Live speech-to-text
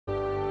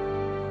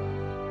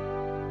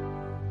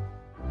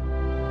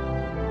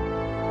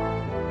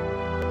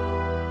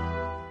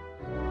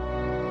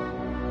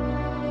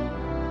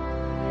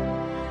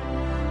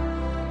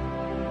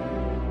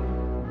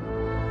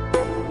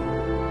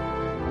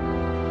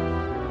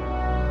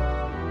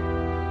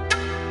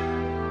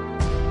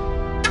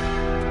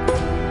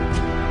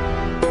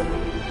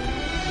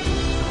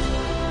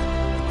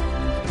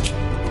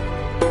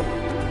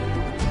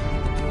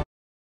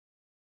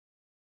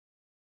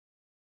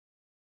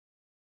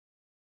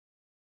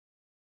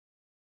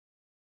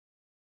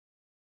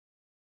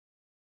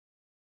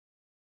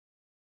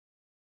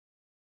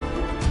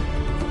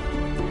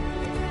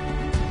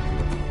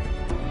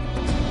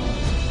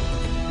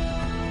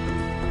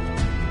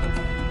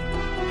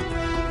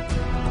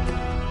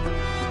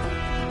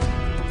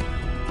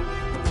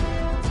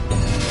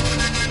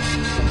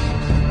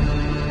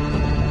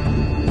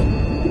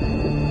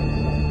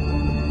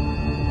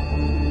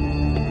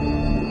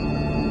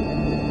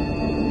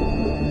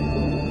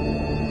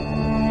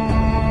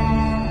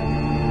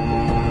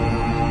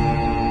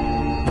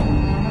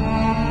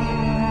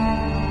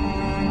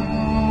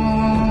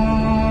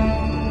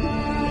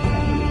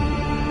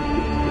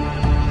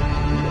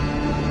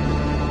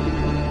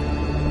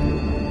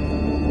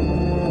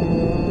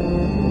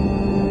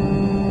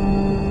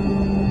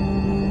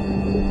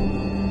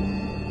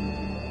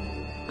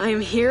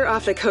here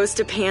off the coast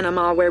of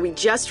Panama, where we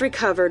just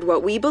recovered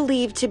what we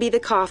believe to be the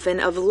coffin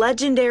of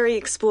legendary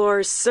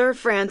explorer Sir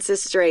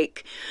Francis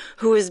Drake,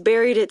 who was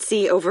buried at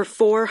sea over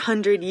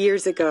 400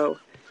 years ago.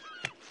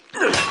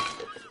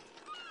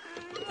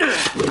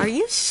 Are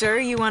you sure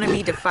you want to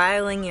be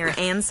defiling your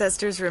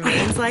ancestors'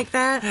 remains like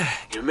that?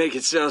 You make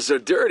it sound so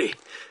dirty.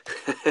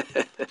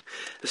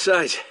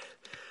 Besides,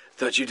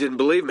 thought you didn't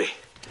believe me.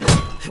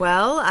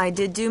 Well, I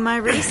did do my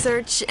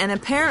research, and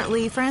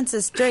apparently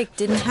Francis Drake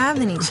didn't have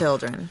any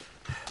children.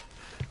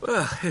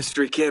 Well,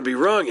 history can't be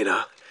wrong, you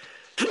know.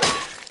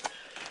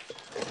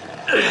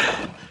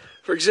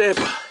 For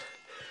example,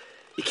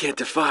 you can't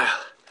defile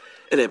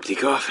an empty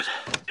coffin.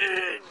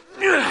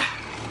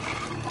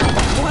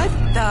 What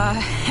the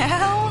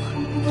hell?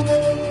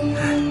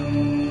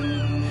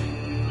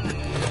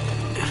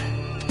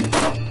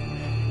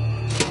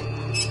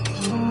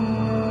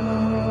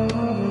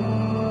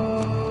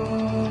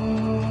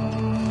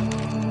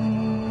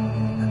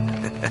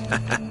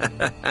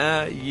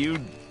 You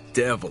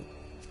devil.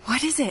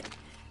 What is it?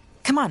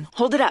 Come on,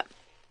 hold it up.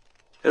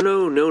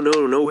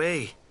 No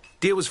way.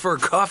 Deal was for a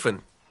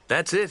coffin.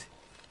 That's it.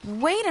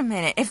 Wait a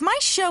minute. If my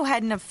show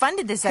hadn't have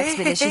funded this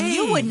expedition,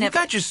 you wouldn't have... You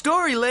got your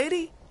story,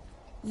 lady.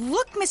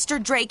 Look,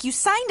 Mr. Drake, you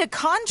signed a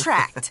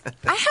contract.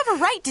 I have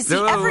a right to see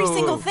every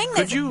single thing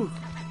that... Could you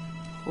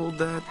hold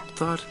that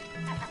thought?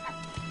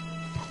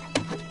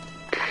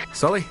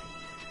 Sully,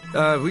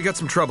 we got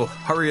some trouble.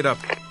 Hurry it up.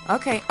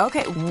 Okay.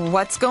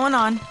 What's going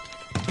on?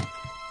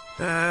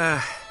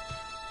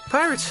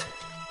 Pirates.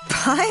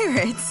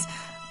 Pirates?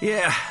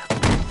 Yeah,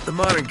 the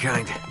modern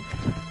kind.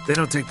 They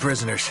don't take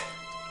prisoners.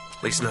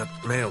 At least not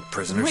male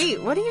prisoners.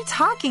 Wait, what are you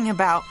talking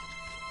about?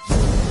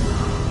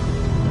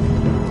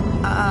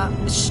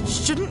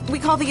 Shouldn't we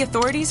call the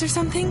authorities or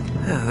something?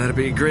 Yeah, that'd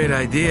be a great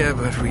idea,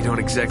 but we don't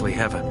exactly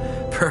have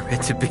a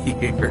permit to be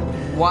here.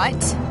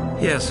 What?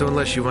 Yeah, so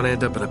unless you want to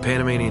end up in a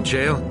Panamanian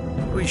jail,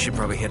 we should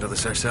probably handle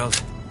this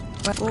ourselves.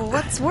 Well,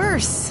 what's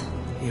worse?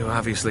 You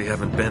obviously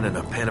haven't been in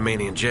a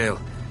Panamanian jail.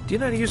 Do you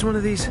know how to use one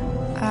of these?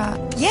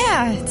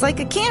 Yeah, it's like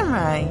a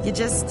camera. You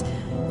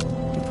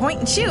point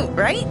and shoot,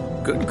 right?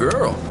 Good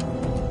girl.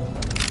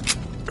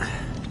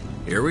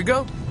 Here we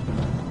go.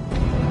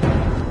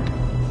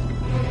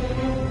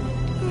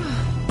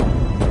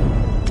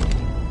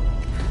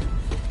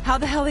 How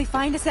the hell they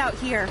find us out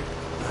here?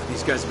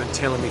 These guys have been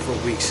tailing me for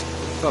weeks.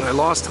 Thought I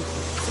lost them.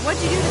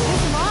 What'd you do to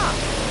piss them off?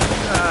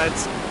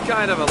 It's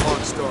kind of a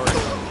long story.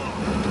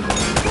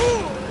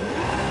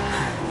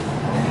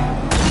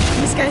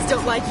 These guys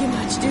don't like you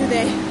much, do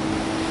they?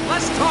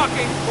 Less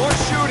talking, more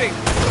shooting.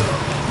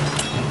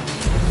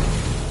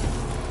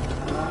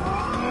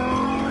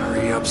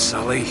 Hurry up,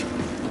 Sully.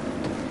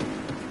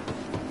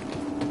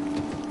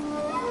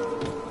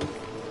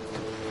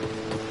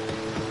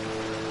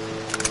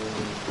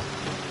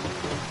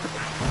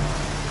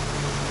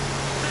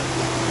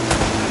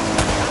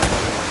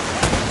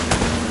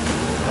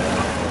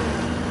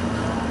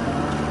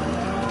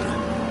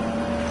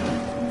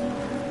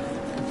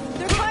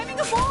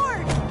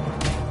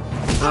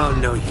 Oh,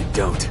 no, you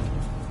don't.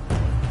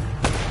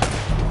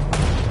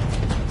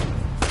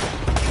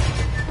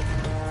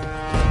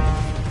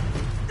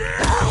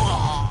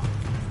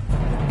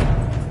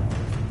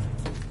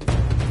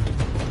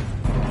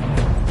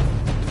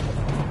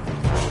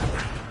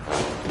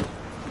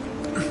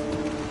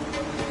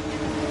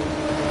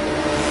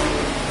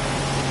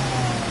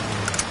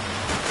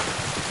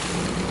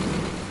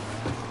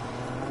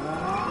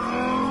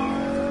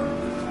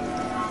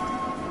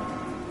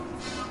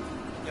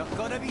 You're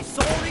gonna be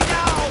sorry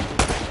now!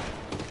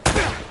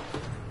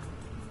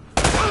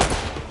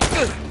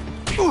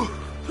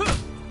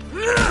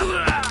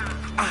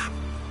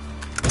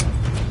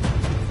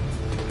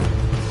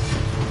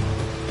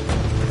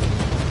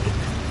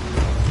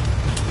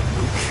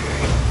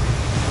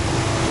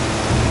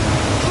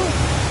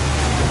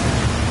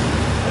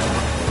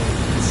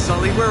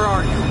 Sully, where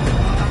are you?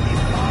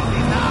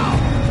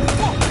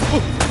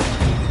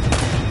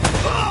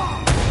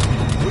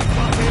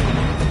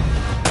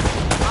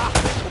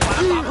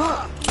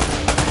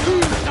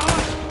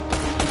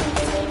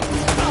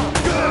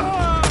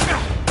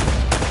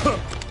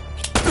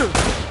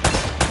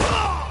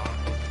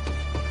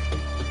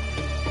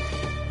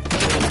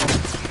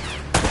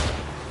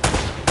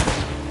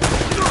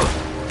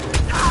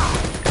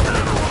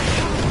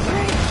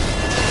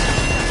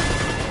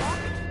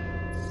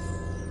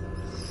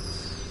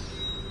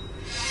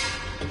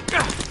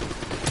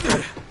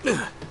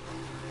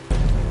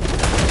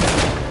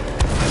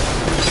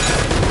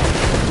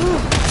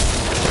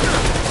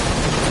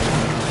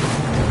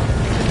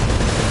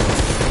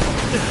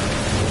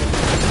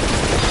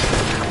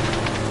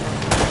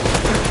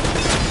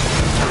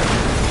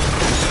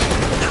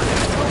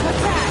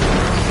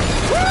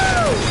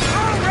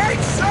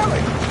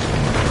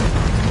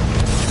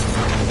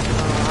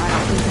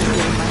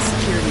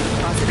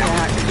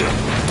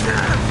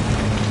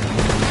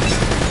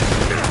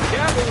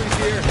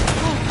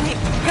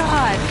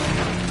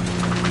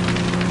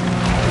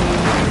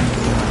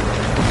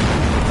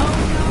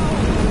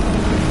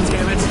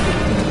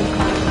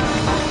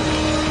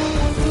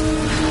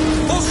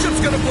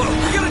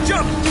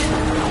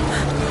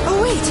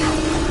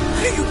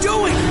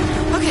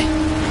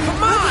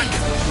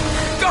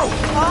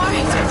 All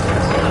right.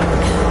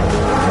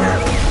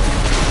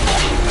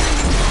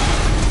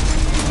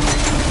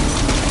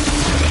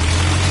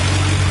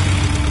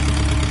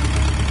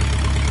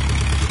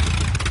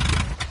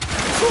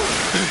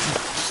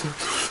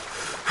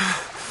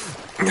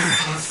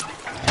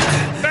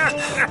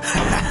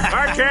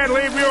 I can't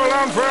leave you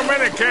alone for a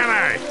minute, can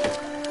I?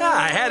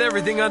 I had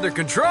everything under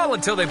control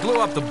until they blew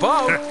up the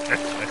boat.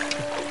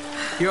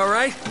 You all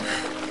right?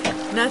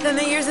 Nothing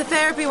that years of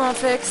therapy won't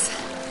fix.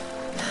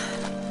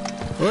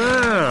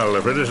 Well,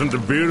 if it isn't the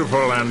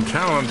beautiful and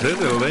talented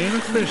Elena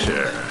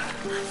Fisher.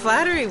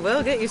 Flattery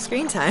will get you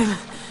screen time.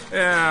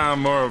 Yeah,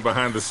 I'm more of a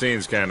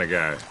behind-the-scenes kind of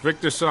guy.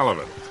 Victor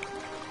Sullivan.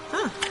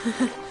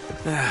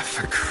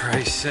 For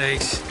Christ's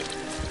sakes.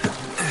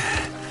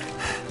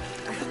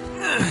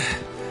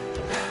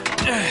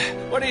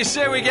 What do you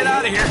say we get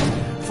out of here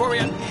before we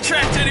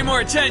attract any more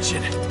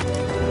attention?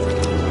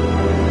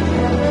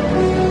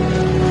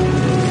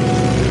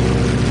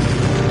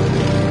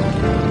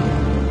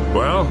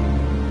 Well?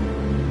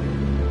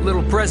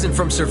 Little present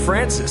from Sir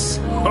Francis.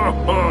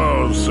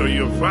 Oh, so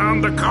you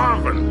found the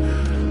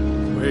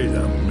coffin. Wait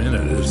a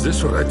minute, is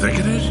this what I think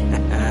it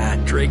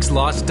is? Drake's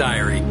lost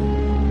diary.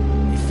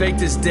 He faked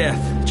his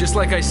death, just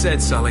like I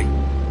said, Sully.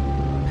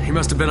 He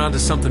must have been onto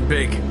something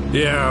big.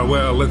 Yeah,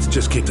 well, let's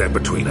just keep that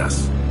between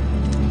us.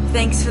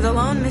 Thanks for the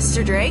loan,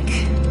 Mr. Drake.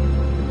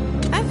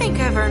 I think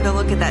I've earned a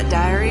look at that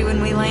diary when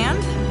we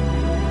land.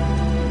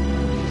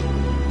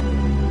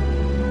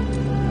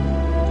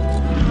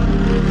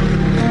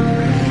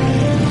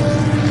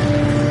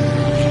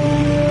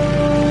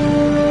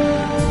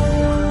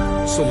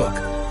 So look,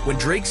 when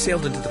Drake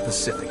sailed into the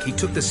Pacific, he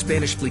took the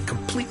Spanish fleet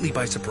completely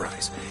by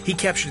surprise. He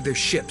captured their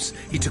ships,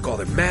 he took all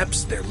their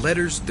maps, their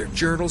letters, their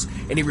journals,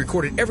 and he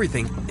recorded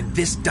everything in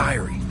this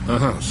diary.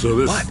 So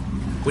this... But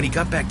when he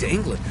got back to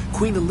England,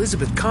 Queen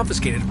Elizabeth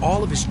confiscated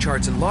all of his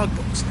charts and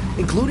logbooks,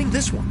 including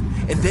this one,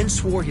 and then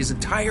swore his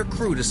entire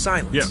crew to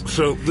silence. Yeah,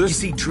 so this...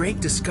 You see, Drake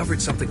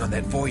discovered something on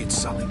that voyage,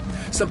 Sully.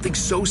 Something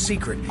so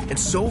secret and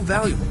so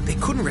valuable, they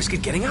couldn't risk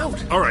it getting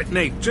out. All right,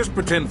 Nate, just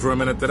pretend for a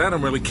minute that I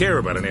don't really care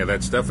about any of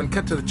that stuff and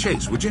cut to the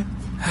chase, would you?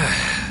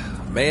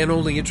 Man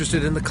only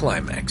interested in the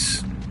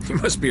climax. He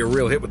must be a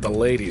real hit with the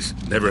ladies.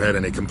 Never had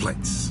any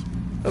complaints.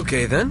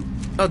 Okay, then.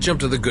 I'll jump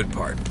to the good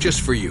part,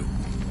 just for you.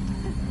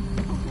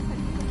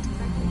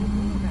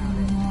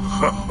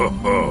 Ho, ho,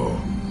 ho.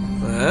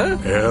 Huh?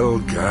 El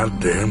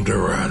goddamn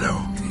Dorado.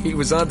 He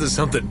was onto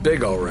something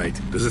big, all right.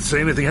 Does it say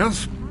anything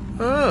else?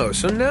 Oh,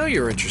 so now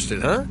you're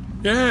interested, huh?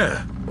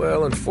 Yeah.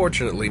 Well,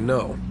 unfortunately,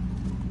 no.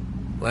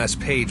 Last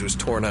page was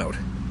torn out.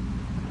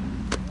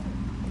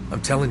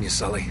 I'm telling you,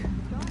 Sully.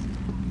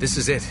 This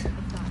is it.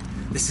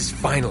 This is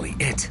finally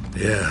it.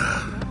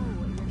 Yeah.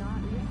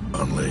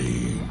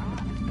 Only...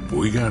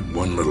 we got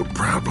one little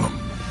problem.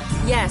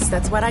 Yes,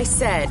 that's what I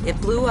said.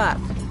 It blew up.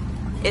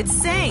 It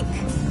sank.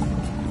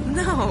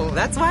 No,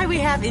 that's why we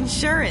have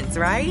insurance,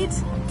 right?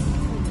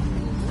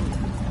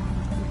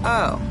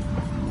 Oh.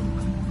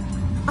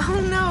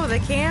 Oh, no, the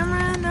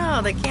camera?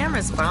 No, the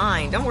camera's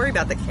fine. Don't worry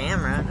about the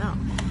camera. No.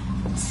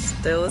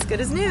 Still as good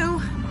as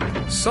new.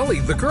 Sully,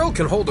 the girl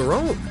can hold her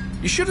own.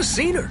 You should have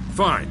seen her.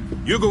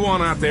 Fine. You go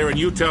on out there and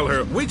you tell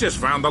her, we just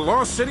found the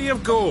lost city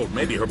of gold.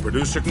 Maybe her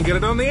producer can get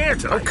it on the air Oh,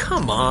 tonight.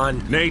 come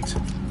on. Nate,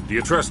 do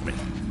you trust me?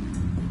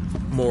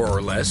 More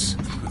or less.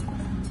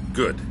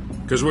 Good.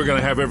 Because we're going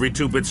to have every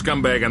two-bit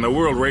scumbag in the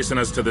world racing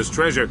us to this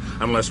treasure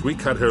unless we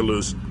cut her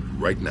loose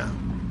right now.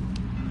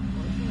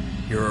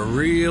 You're a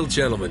real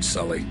gentleman,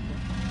 Sully.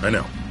 I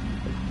know.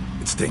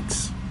 It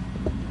stinks.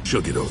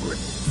 She'll get over it.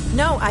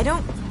 No, I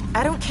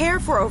don't care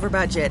for over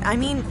budget. I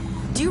mean,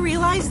 do you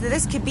realize that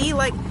this could be,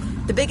 like,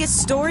 the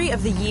biggest story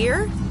of the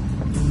year?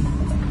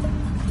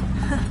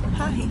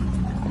 Hi.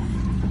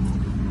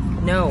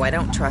 No, I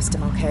don't trust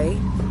him, okay?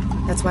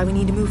 That's why we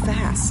need to move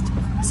fast.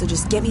 So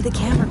just get me the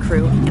camera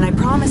crew, and I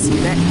promise you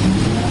that...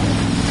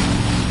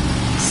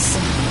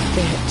 Son of a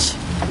bitch.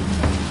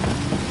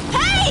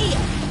 Hey!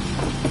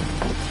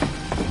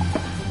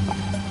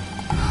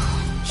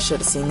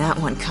 Should have seen that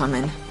one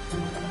coming.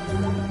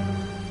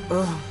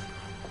 Ugh.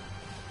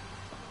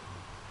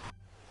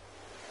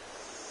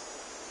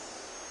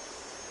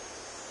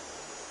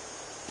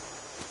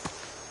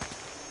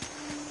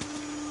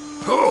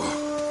 Oh,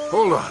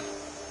 hold on.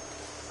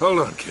 Hold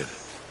on, kid.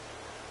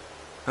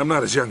 I'm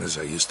not as young as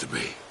I used to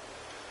be.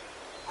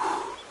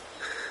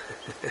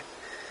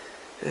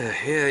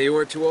 Yeah, you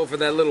weren't too old for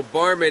that little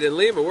barmaid in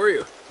Lima, were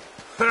you?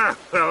 Ha!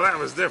 Well, that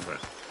was different.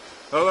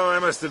 Although I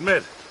must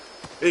admit,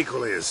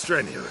 equally as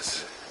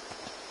strenuous.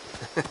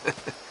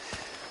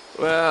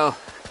 Well,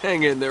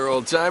 hang in there,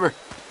 old-timer.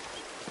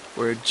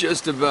 We're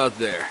just about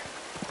there.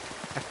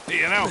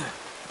 You know,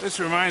 this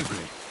reminds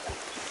me.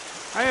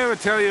 I ever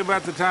tell you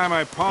about the time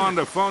I pawned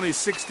a phony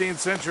 16th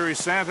century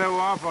Santo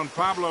off on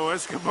Pablo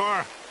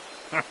Escobar?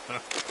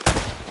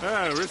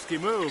 Risky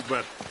move,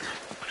 but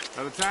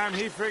by the time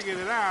he figured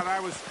it out, I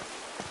was...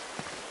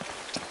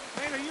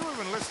 Nate, are you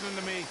even listening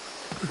to me?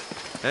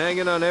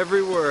 Hanging on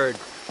every word.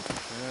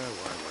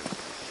 Why was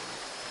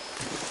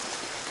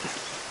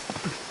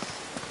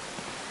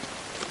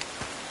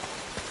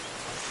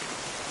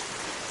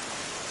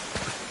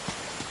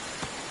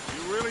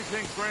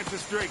think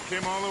Francis Drake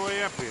came all the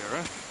way up here,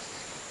 huh?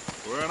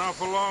 We're an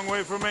awful long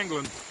way from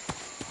England.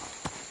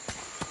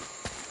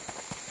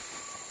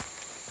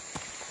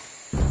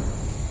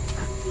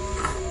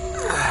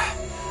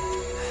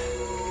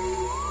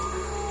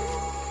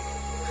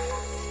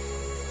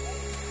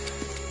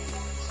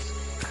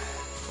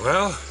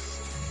 Well?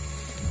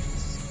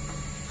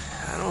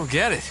 I don't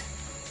get it.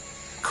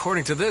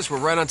 According to this, we're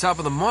right on top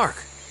of the mark.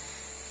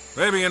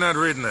 Maybe you're not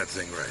reading that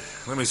thing right.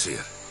 Let me see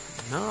it.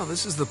 No,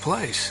 this is the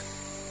place.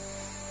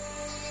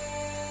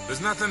 There's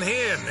nothing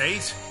here,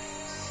 Nate.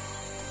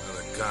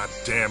 Another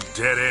goddamn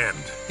dead end.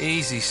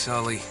 Easy,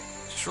 Sully.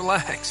 Just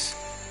relax.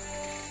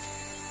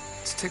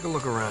 Let's take a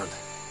look around.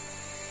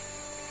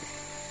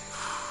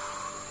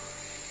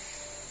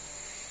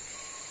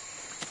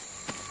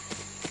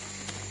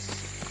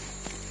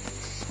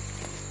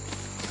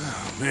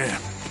 Oh,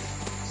 man.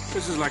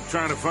 This is like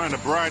trying to find a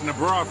bride in a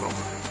brothel.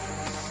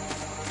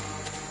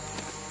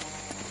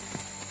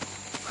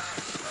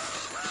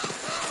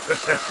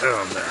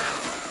 Hell no.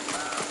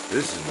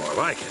 This is more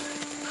like it.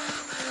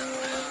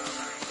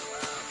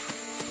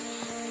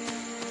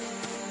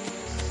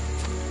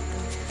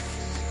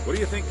 What do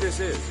you think this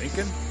is,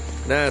 Incan?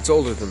 Nah, it's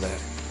older than that.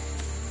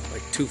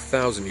 Like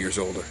 2,000 years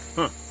older.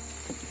 Huh.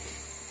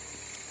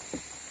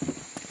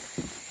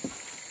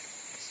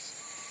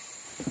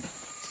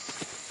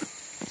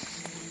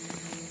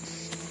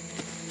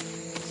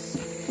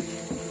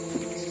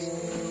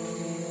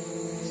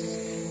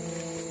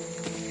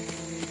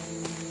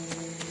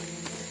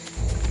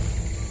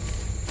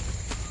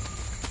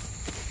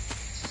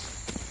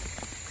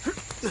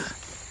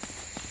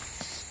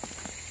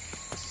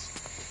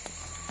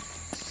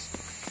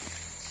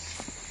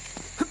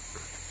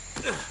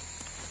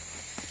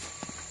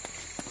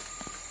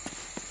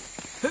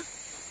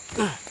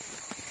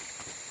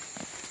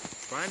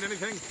 Find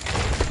anything?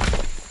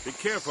 Be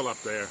careful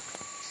up there.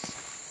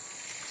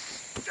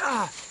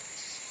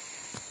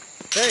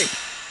 Hey,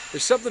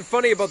 there's something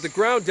funny about the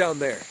ground down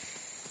there.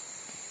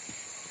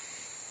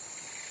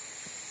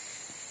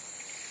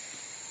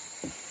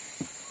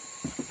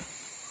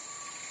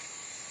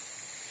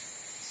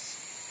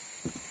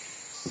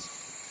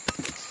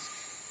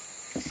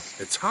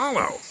 It's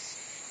hollow.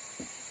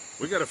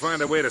 We gotta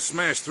find a way to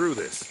smash through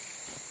this.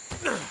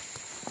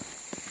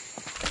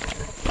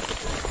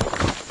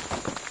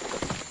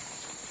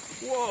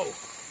 Whoa!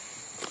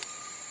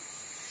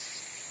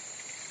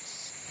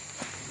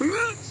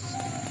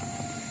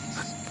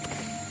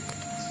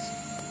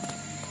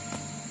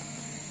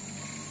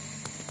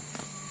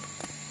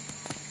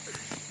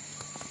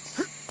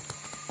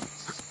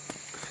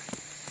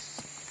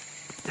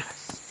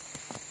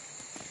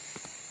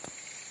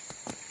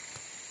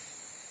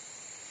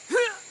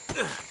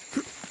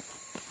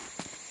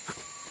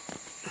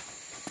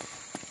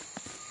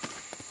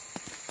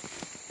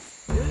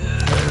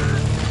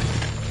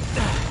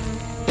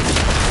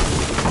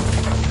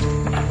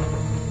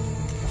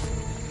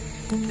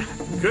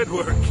 Good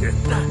work, kid.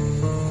 That's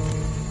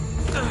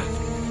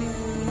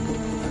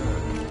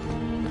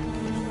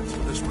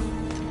for this one.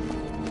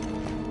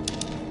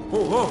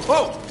 Whoa, whoa,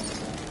 whoa!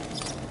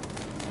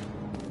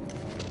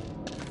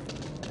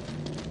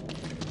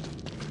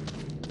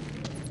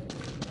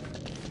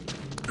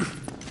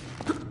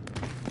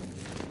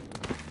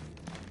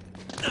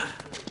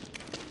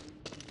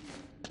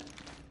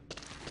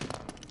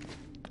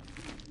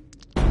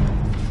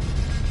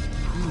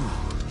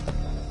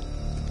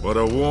 What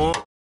a warm...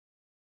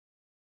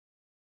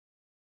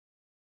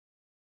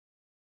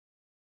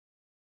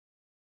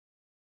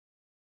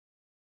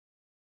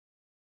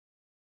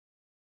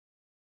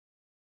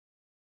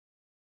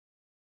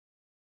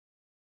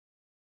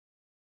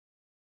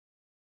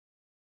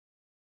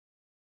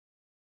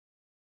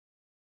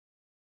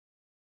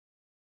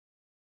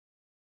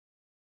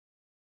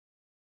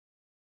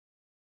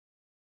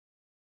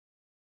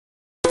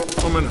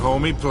 and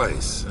homey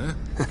place, huh?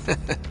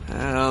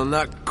 Well,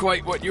 not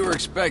quite what you were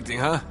expecting,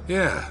 huh?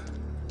 Yeah.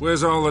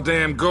 Where's all the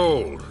damn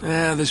gold?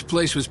 Yeah, this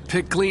place was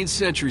picked clean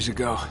centuries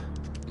ago.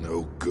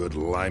 No good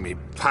limey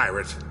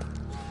pirate.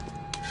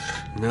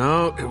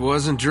 No, it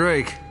wasn't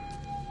Drake.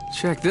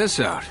 Check this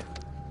out.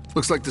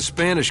 Looks like the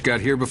Spanish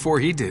got here before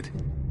he did.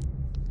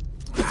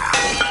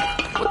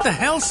 What the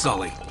hell,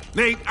 Sully?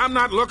 Nate, I'm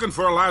not looking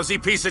for a lousy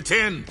piece of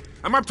tin.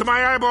 I'm up to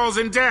my eyeballs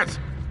in debt.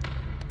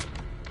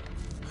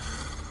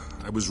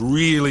 I was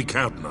really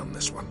counting on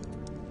this one.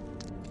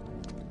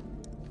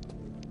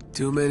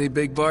 Too many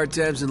big bar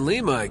tabs in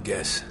Lima, I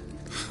guess.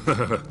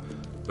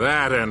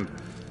 That and,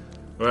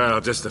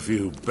 well, just a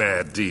few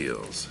bad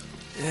deals.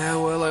 Yeah,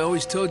 well, I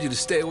always told you to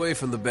stay away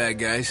from the bad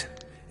guys.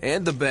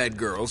 And the bad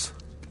girls.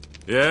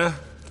 Yeah?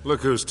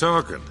 Look who's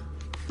talking.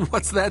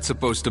 What's that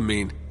supposed to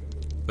mean?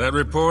 That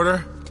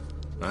reporter?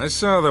 I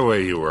saw the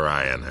way you were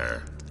eyeing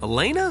her.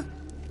 Elena?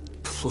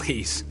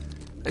 Please.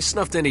 I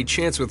snuffed any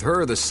chance with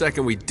her the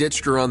second we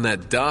ditched her on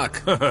that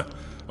dock.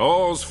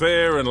 All's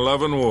fair in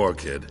love and war,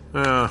 kid.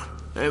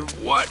 And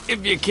what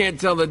if you can't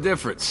tell the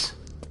difference?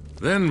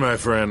 Then, my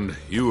friend,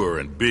 you are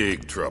in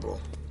big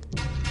trouble.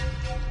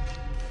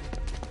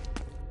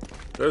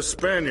 Those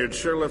Spaniards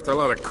sure left a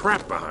lot of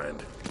crap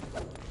behind.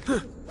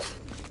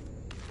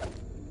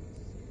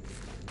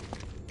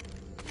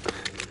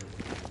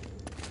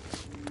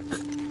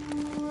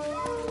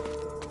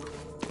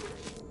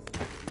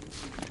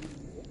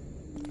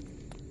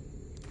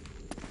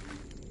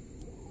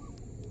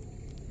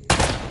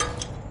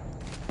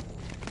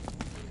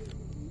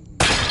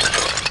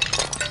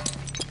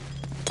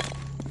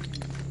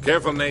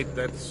 Careful, Nate.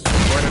 That's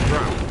quite a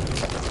drop.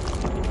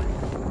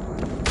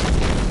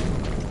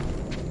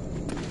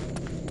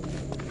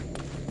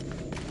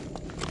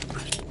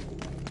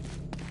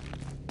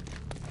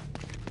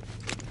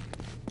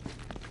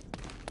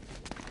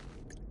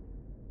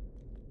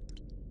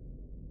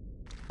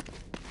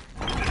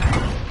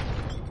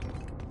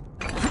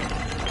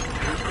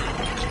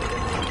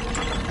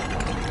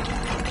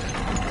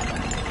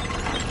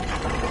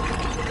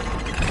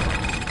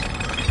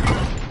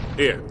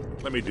 Here,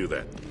 let me do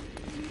that.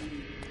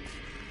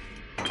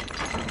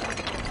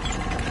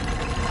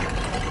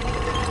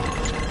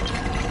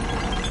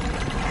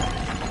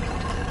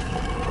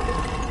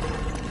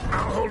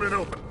 I'll hold it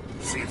open.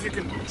 See if you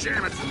can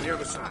jam it from the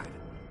other side.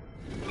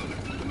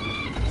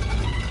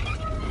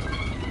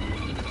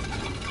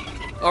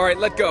 All right,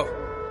 let go.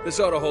 This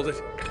ought to hold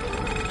it.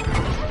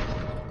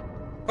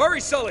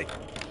 Hurry, Sully!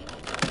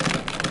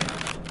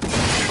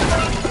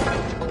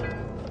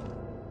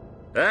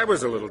 That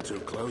was a little too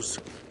close.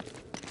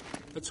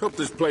 Let's hope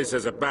this place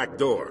has a back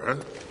door, huh?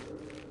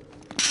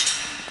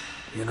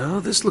 You know,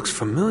 this looks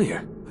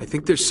familiar. I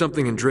think there's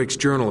something in Drake's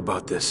journal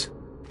about this.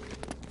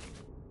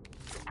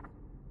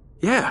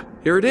 Yeah,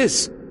 here it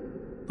is.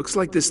 Looks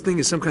like this thing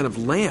is some kind of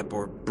lamp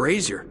or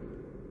brazier.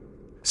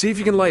 See if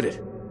you can light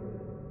it.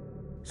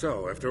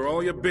 So, after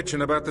all your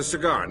bitching about the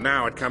cigar,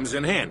 now it comes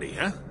in handy,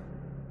 huh?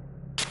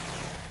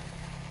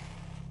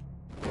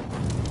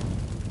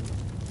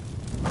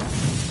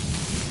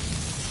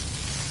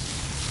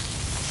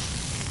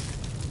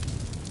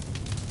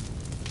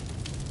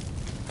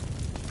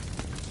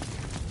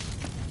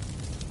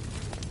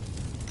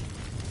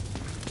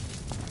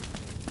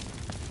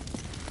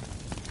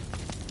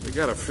 We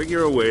gotta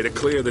figure a way to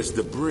clear this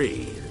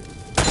debris.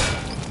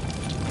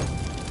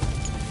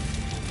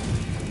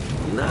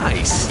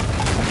 Nice.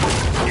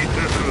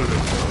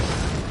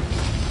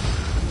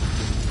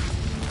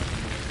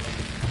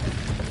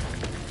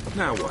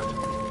 Now what?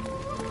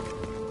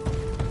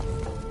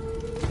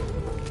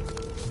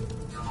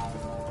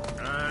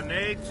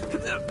 Nate?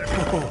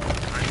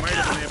 I might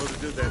have been able to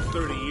do that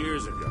 30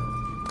 years ago.